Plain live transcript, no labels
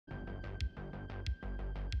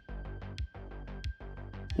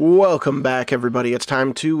Welcome back, everybody. It's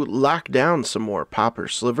time to lock down some more Pauper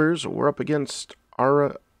Slivers. We're up against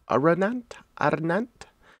Aranant,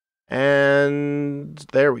 and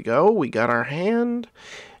there we go. We got our hand,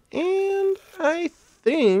 and I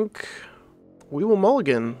think we will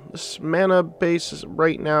mulligan. This mana base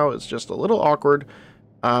right now is just a little awkward.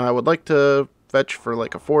 I would like to fetch for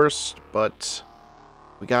like a forest, but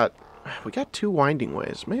we got two winding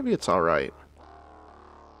ways. Maybe it's all right.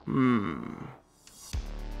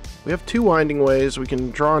 We have two winding ways. We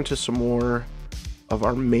can draw into some more of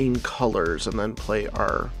our main colors and then play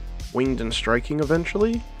our winged and striking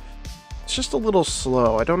eventually. It's just a little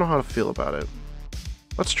slow. I don't know how to feel about it.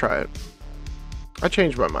 Let's try it. I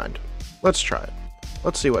changed my mind. Let's try it.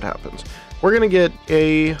 Let's see what happens. We're going to get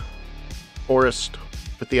a forest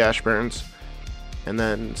with the Ashburns and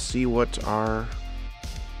then see what our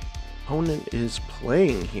opponent is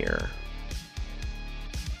playing here.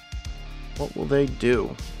 What will they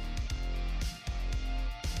do?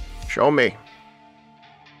 Show me.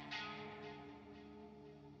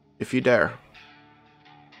 If you dare.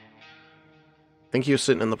 I think he was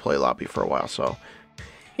sitting in the play lobby for a while, so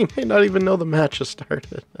he may not even know the match has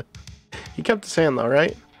started. He kept his hand though,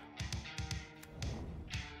 right?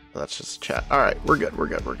 That's just chat. Alright, we're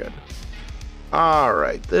good.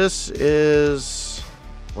 Alright, this is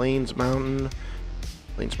Plains Mountain.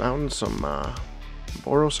 Some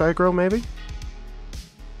Boros Aggro, maybe?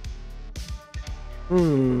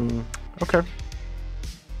 Okay.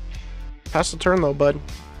 Pass the turn though, bud.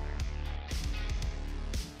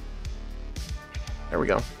 There we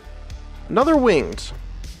go. Another winged.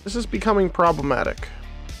 This is becoming problematic.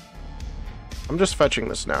 I'm just fetching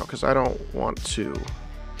this now because I don't want to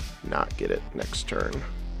not get it next turn.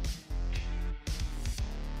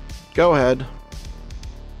 Go ahead.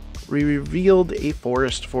 We revealed a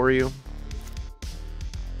forest for you.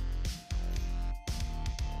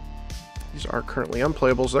 These are currently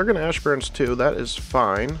unplayables. They're going to Ashburns too. That is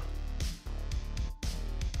fine.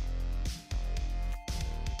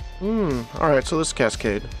 Alright, so this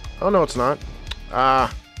Cascade. Oh, no, it's not.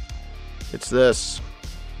 Ah. It's this.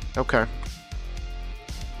 Okay.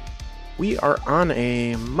 We are on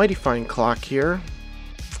a mighty fine clock here.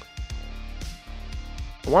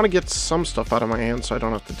 I want to get some stuff out of my hand so I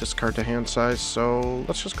don't have to discard to hand size. So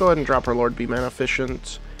let's just go ahead and drop our Lord Be Mana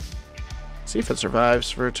Efficient. See if it survives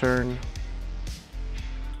for a turn.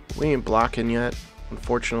 We ain't blocking yet,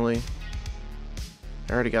 unfortunately.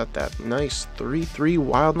 I already got that nice 3/3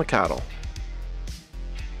 Wild Mikado.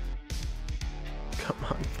 Come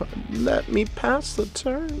on, bud. Let me pass the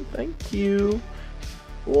turn. Thank you.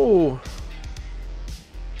 Oh.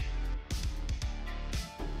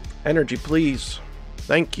 Energy, please.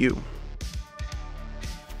 Thank you.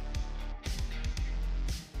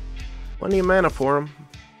 Plenty of mana for him.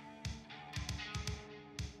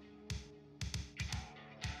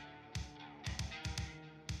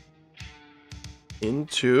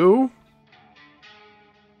 Into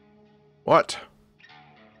what?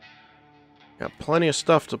 Got plenty of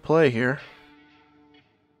stuff to play here.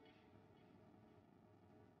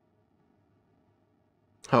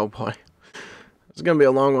 Oh boy. It's gonna be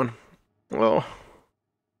a long one. Well,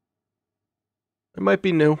 it might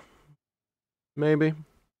be new. Maybe.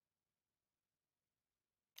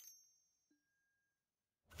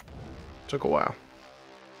 Took a while.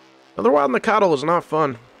 Another Wild Mikado was not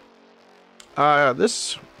fun.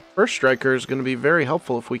 This first striker is going to be very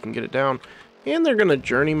helpful if we can get it down. And they're going to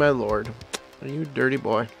Journey My Lord. Are you dirty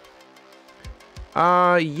boy?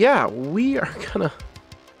 Yeah, we are going to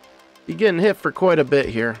be getting hit for quite a bit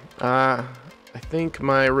here. I think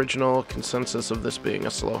my original consensus of this being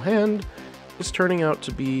a slow hand is turning out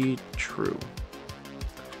to be true.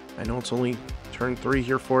 I know it's only turn 3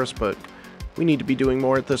 here for us, but we need to be doing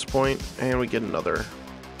more at this point. And we get another.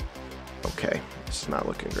 Okay, this is not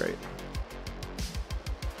looking great.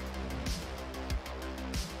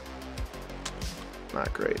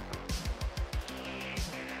 Not great.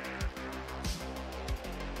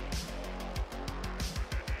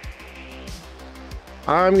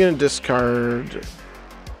 I'm going to discard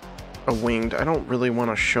a winged. I don't really want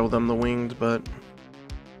to show them the winged, but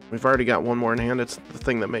we've already got one more in hand. It's the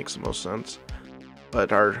thing that makes the most sense.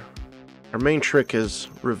 But our main trick is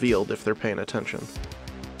revealed if they're paying attention.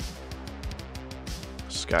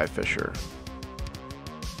 Skyfisher.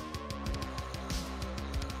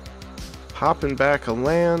 Hopping back a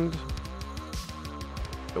land.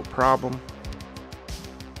 No problem.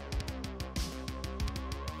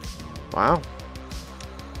 Wow.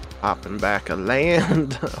 Hopping back a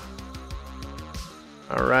land.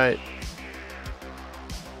 Alright.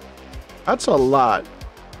 That's a lot.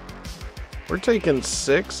 We're taking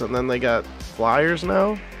 6, and then they got flyers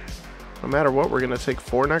now. No matter what, we're going to take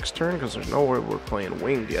 4 next turn because there's no way we're playing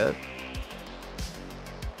winged yet.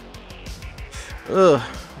 Ugh.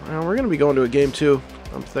 Well, we're going to be going to a game 2,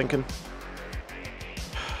 I'm thinking.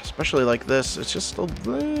 Especially like this. It's just a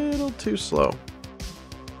little too slow.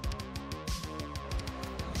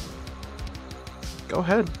 Go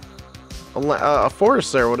ahead. A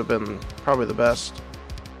forest there would have been probably the best.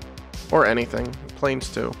 Or anything.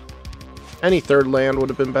 Plains too. Any third land would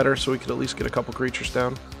have been better so we could at least get a couple creatures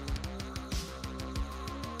down.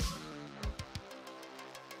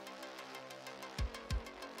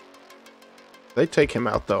 They take him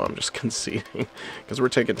out though, I'm just conceding. Because we're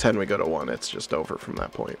taking 10, we go to 1. It's just over from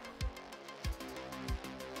that point.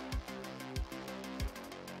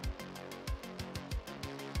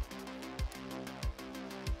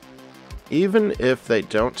 Even if they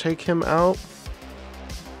don't take him out,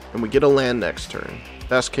 and we get a land next turn,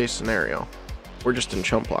 best case scenario, we're just in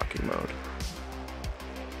chump blocking mode.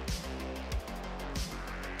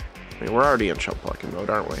 I mean, we're already in chump blocking mode,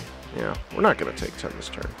 aren't we? Yeah, we're not going to take 10 this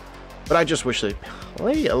turn. But I just wish they'd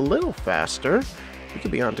play a little faster. We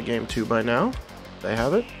could be on to game 2 by now. They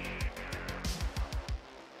have it.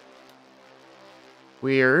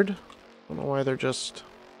 Weird. I don't know why they're just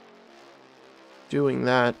doing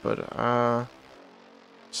that, but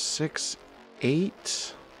 6,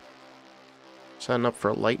 8. Setting up for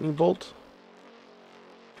a lightning bolt.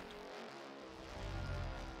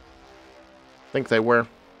 I think they were. I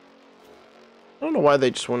don't know why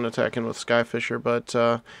they just wouldn't attack in with Skyfisher, but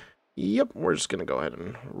yep, we're just gonna go ahead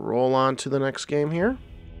and roll on to the next game here.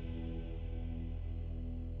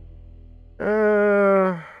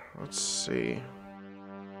 Let's see.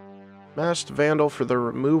 Masked Vandal for the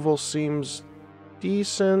removal seems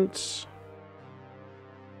decent.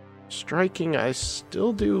 Striking I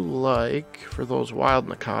still do like for those wild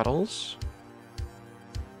Nakatals.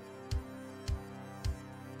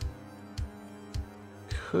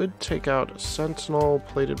 Could take out Sentinel,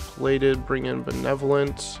 plated, bring in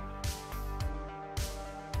Benevolent.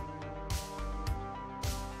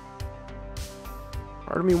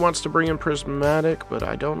 Part of me wants to bring in Prismatic, but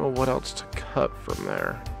I don't know what else to cut from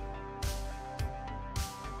there.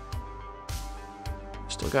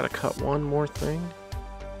 Still gotta cut one more thing.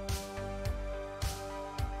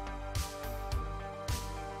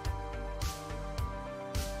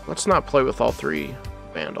 Let's not play with all 3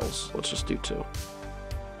 Vandals. Let's just do 2.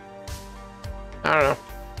 I don't know.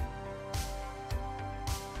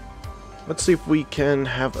 Let's see if we can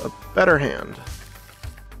have a better hand.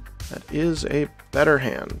 That is a better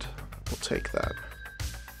hand. We'll take that.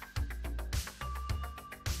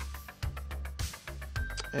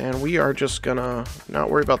 And we are just gonna not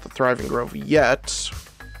worry about the Thriving Grove yet.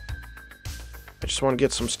 I just want to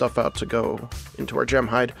get some stuff out to go into our gem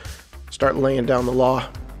hide. Start laying down the law.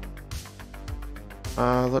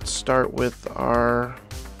 Let's start with our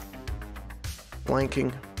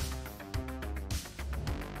flanking.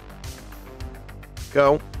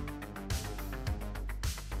 Go.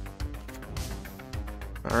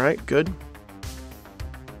 Alright, good.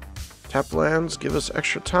 Tap lands, give us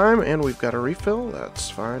extra time, and we've got a refill. That's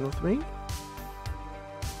fine with me.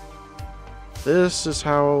 This is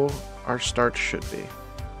how our start should be.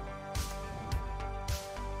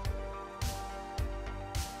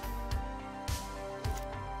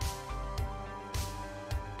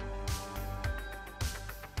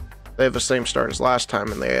 They have the same start as last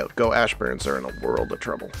time, and they go Ash Barrens. They're in a world of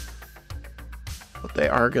trouble. But they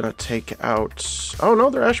are going to take out... Oh, no,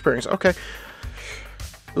 they're Ash Barrens. Okay.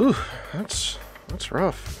 Ooh, that's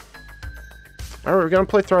rough. Alright, we're going to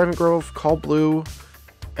play Thriving Grove, call blue,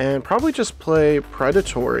 and probably just play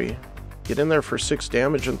Predatory. Get in there for 6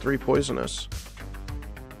 damage and 3 poisonous.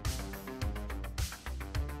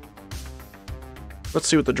 Let's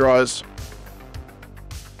see what the draw is.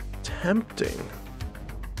 Tempting.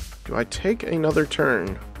 Do I take another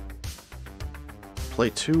turn?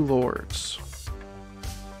 Play 2 Lords.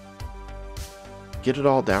 Get it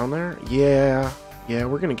all down there? Yeah,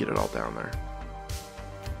 we're gonna get it all down there.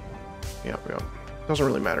 Yep. Doesn't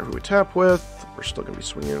really matter who we tap with. We're still gonna be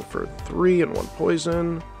swinging for 3 and 1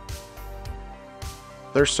 poison.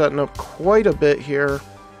 They're setting up quite a bit here.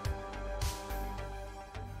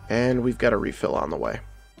 And we've got a refill on the way.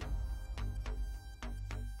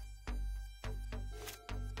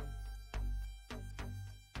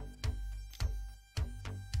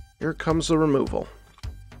 Here comes the removal.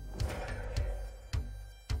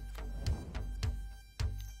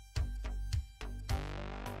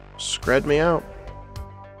 Scred me out.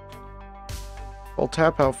 I'll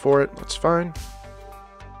tap out for it. That's fine.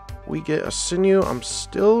 We get a Sinew. I'm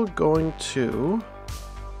still going to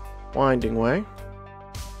Winding Way.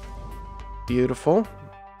 Beautiful.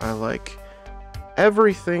 I like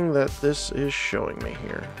everything that this is showing me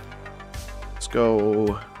here. Let's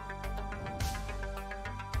go.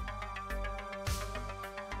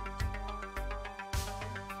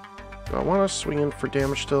 Do I want to swing in for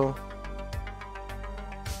damage still?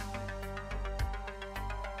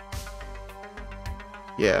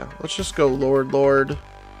 Yeah, let's just go Lord.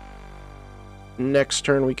 Next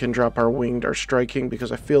turn we can drop our winged, our striking,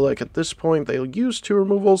 because I feel like at this point they'll use 2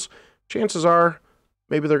 removals. Chances are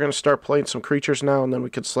maybe they're going to start playing some creatures now, and then we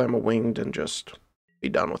could slam a winged and just be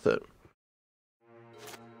done with it.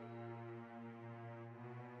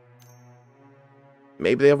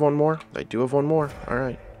 Maybe they have one more. They do have one more.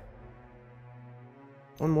 Alright.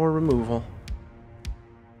 One more removal.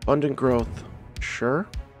 Abundant growth. Sure.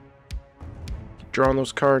 Keep drawing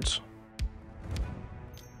those cards.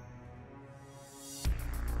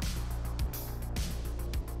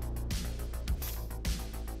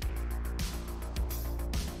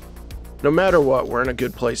 No matter what, we're in a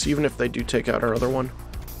good place, even if they do take out our other one.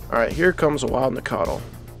 Alright, here comes a Wild Nacatl.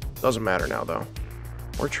 Doesn't matter now, though.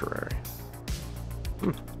 Mortuary.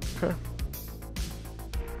 Okay.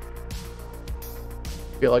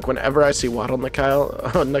 I feel like whenever I see Wild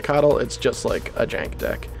Nacatl, it's just like a jank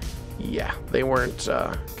deck. Yeah, they weren't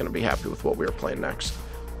going to be happy with what we were playing next.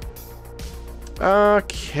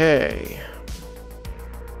 Okay.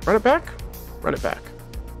 Run it back? Run it back.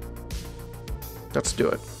 Let's do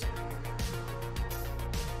it.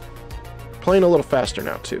 Playing a little faster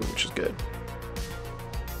now, too, which is good.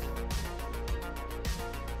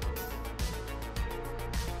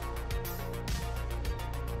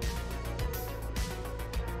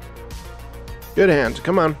 Good hand.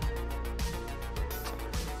 Come on.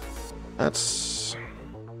 That's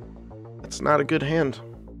not a good hand.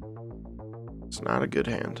 It's not a good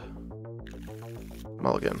hand.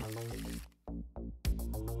 Mulligan.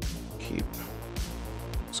 Keep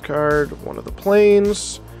this card. One of the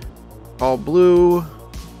planes. All blue.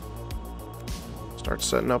 Start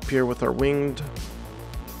setting up here with our winged.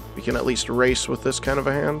 We can at least race with this kind of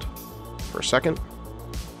a hand for a second.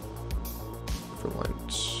 For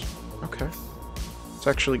lens. Okay. It's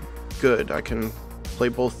actually good. I can play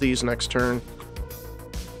both these next turn.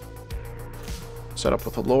 Set up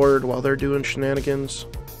with a Lord while they're doing shenanigans.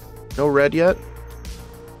 No red yet.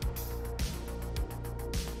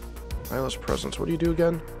 Eyeless Presence. What do you do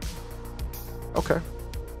again? Okay.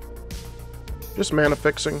 Just mana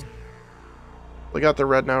fixing. We got the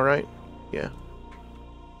red now, right? Yeah.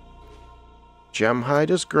 Gem Hide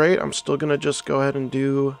is great. I'm still gonna just go ahead and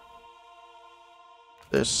do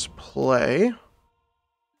this play.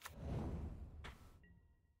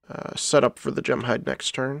 Set up for the Gem Hide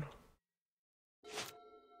next turn.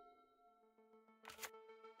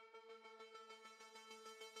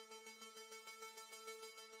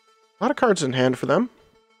 A lot of cards in hand for them.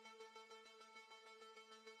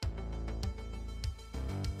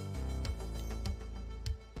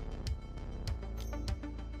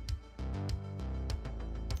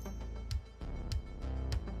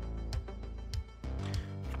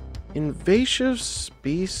 Invasive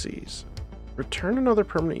species. Return another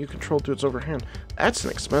permanent you control to its overhand. That's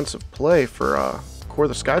an expensive play for Core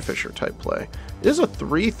the Skyfisher type play. It is a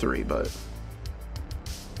 3/3, but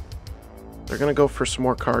they're gonna go for some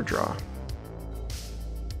more card draw.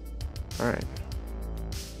 Alright.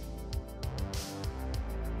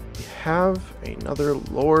 We have another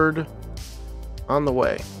Lord on the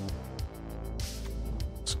way.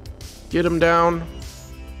 Let's get him down.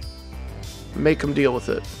 Make him deal with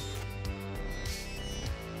it.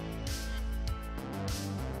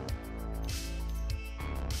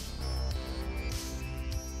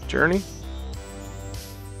 Journey.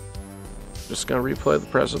 Just gonna replay the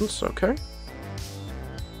presence, okay. I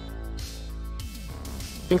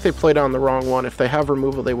think they played on the wrong one. If they have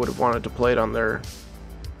removal, they would have wanted to play it on their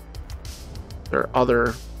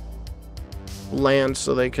other land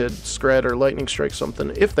so they could Scred or Lightning Strike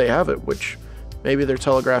something if they have it, which maybe they're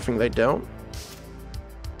telegraphing they don't.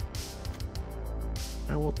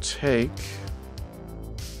 I will take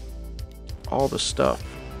all the stuff.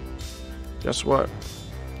 Guess what?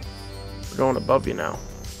 We're going above you now.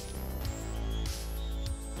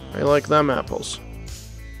 I like them apples.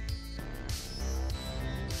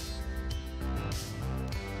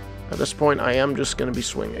 At this point, I am just going to be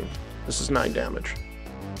swinging. This is 9 damage.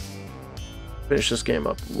 Finish this game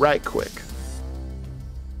up right quick.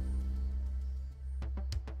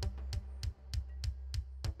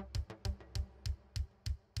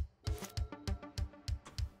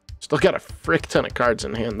 Still got a frick ton of cards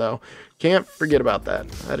in hand, though. Can't forget about that.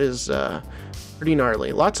 That is pretty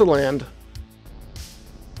gnarly. Lots of land.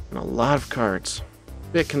 And a lot of cards.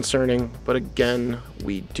 bit concerning, but again,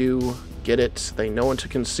 we do get it. They know when to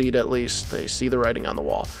concede at least. They see the writing on the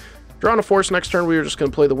wall. Drawing a force next turn, we were just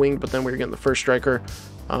going to play the winged, but then we were getting the first striker.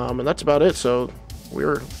 And that's about it, so we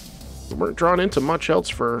weren't drawn into much else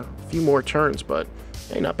for a few more turns, but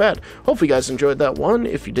hey, not bad. Hopefully you guys enjoyed that one.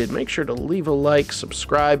 If you did, make sure to leave a like,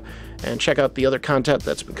 subscribe, and check out the other content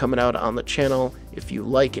that's been coming out on the channel. If you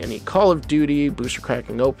like any Call of Duty, booster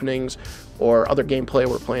cracking openings, or other gameplay,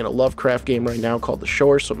 we're playing a Lovecraft game right now called The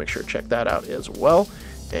Shore, so make sure to check that out as well.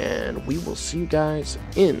 And we will see you guys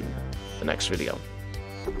in the next video.